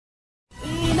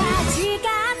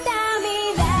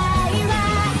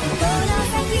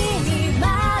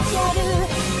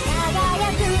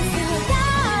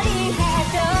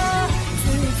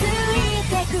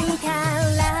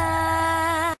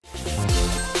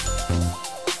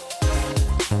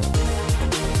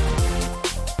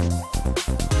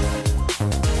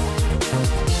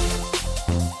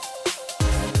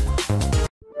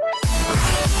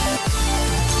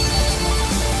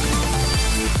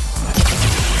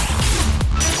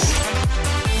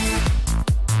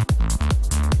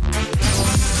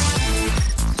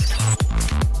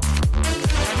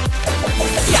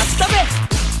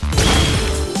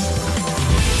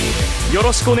よ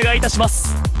ろしくお願いいたしま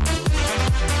す。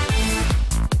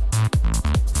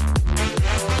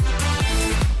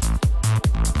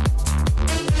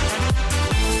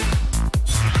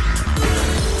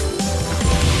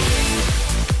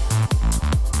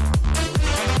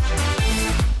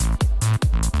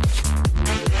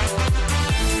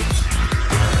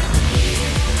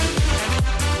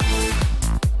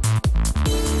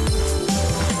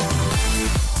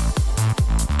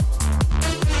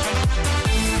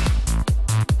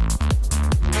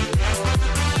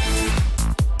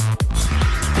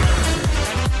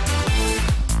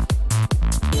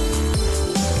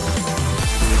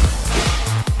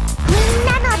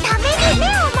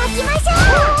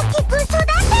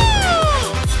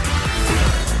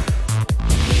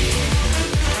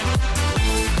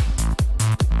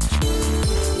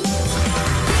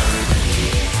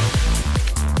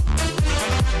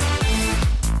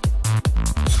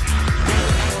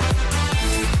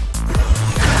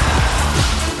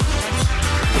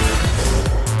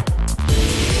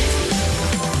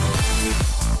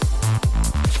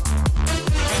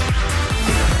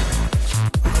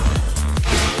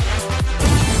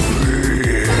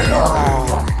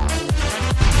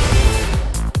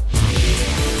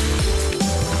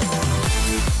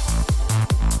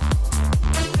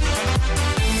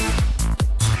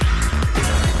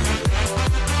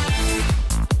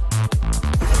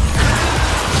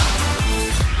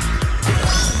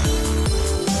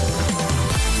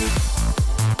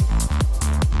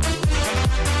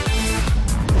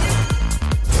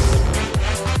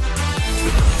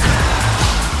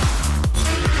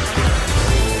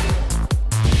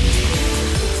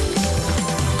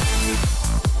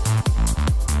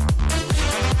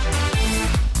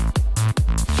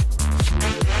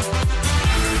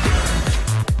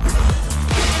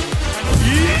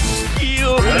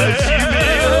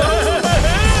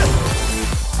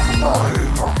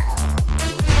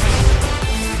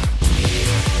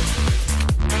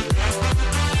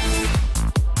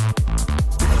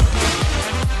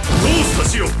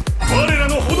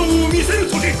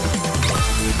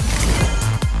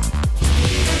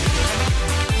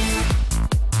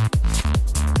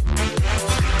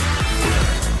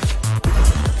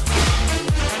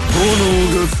炎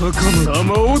が盛む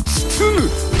様を包む。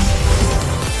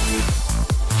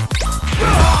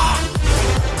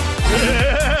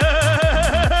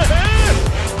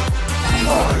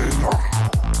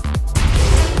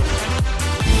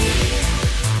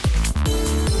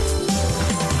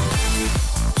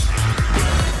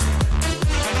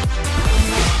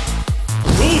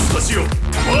どうしたしよ、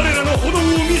我らの炎を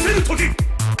見せる時。ど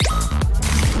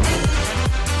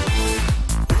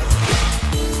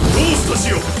うしたし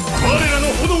よ、我らの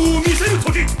炎を見せる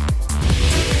時。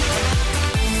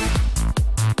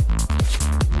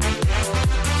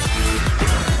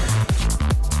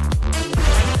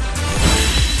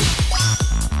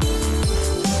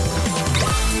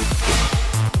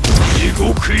地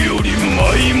獄より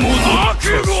舞い戻る。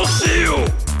覚悟せよ。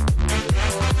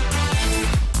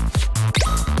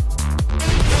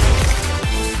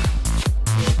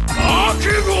覚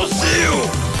悟せよ。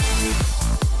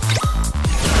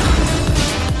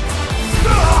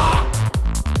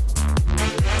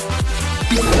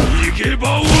逃げ場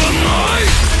はない。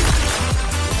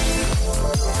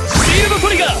シールドト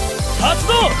リガー発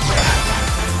動。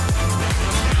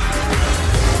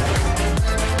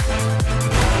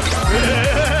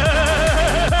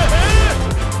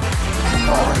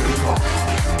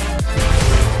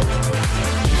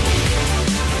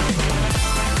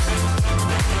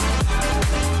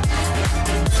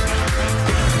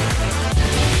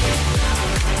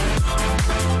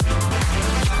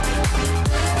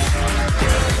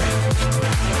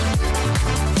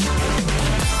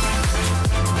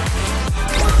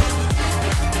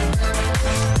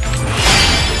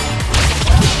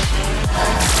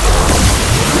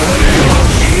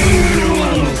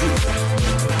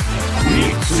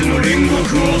煉獄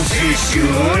を制し我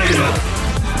ら。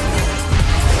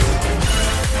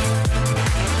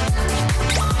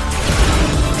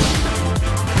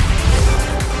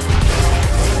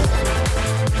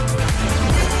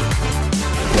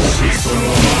始祖の魔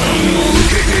弾を受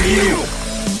けてみよ。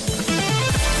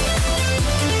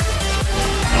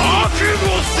覚悟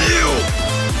せよ。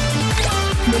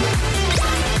我が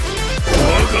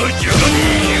邪眼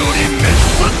により滅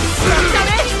殺する。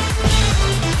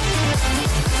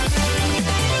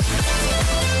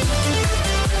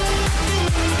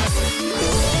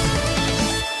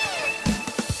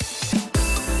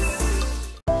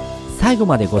最後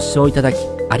までご視聴いただき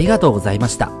ありがとうございま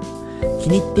した。気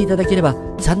に入っていただければ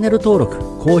チャンネル登録、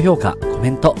高評価、コメ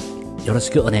ントよろ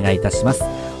しくお願いいたします。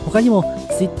他にも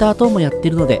Twitter 等もやって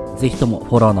いるのでぜひとも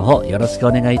フォローの方よろしく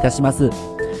お願いいたします。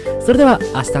それでは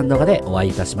明日の動画でお会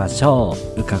いいたしましょ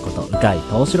う。うかことうかい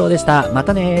とうしろうでした。ま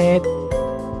たねー。